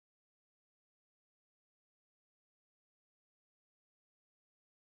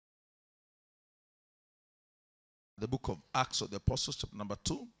The book of Acts of the Apostles, chapter number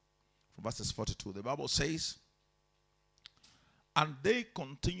 2, from verses 42. The Bible says, and they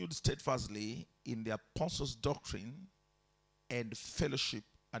continued steadfastly in the apostles' doctrine and fellowship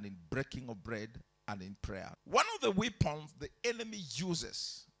and in breaking of bread and in prayer. One of the weapons the enemy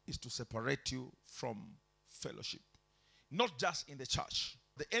uses is to separate you from fellowship. Not just in the church.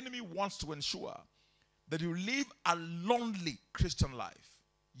 The enemy wants to ensure that you live a lonely Christian life.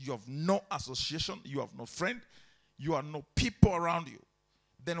 You have no association, you have no friend, you have no people around you.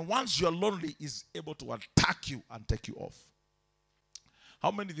 Then once you are lonely, he's able to attack you and take you off. How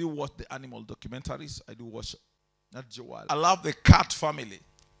many of you watch the animal documentaries? I do watch. Not Joel. I love the cat family.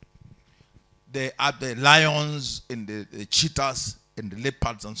 They are the lions and the cheetahs and the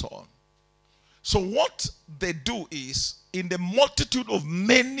leopards and so on. So what they do is, in the multitude of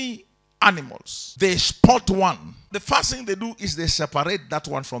many animals, they spot one. The first thing they do is they separate that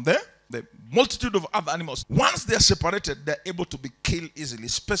one from the multitude of other animals. Once they're separated, they're able to be killed easily.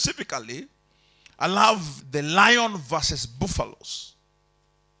 Specifically, I love the lion versus buffaloes.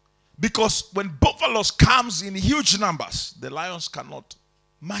 Because when buffaloes comes in huge numbers, the lions cannot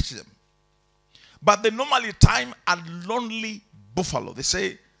match them. But they normally time a lonely buffalo. They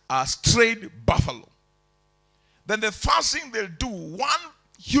say a strayed buffalo. Then the first thing they'll do, one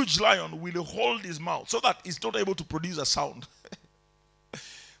huge lion will hold his mouth so that it's not able to produce a sound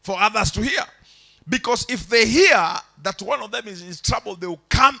for others to hear. Because if they hear that one of them is in trouble, they will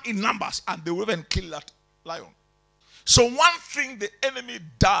come in numbers and they will even kill that lion. So one thing the enemy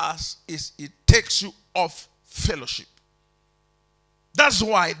does is it takes you off fellowship. That's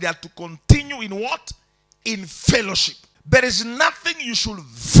why they are to continue in what? In fellowship. There is nothing you should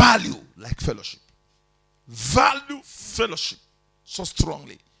value like fellowship. Value fellowship so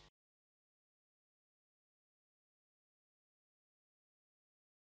strongly.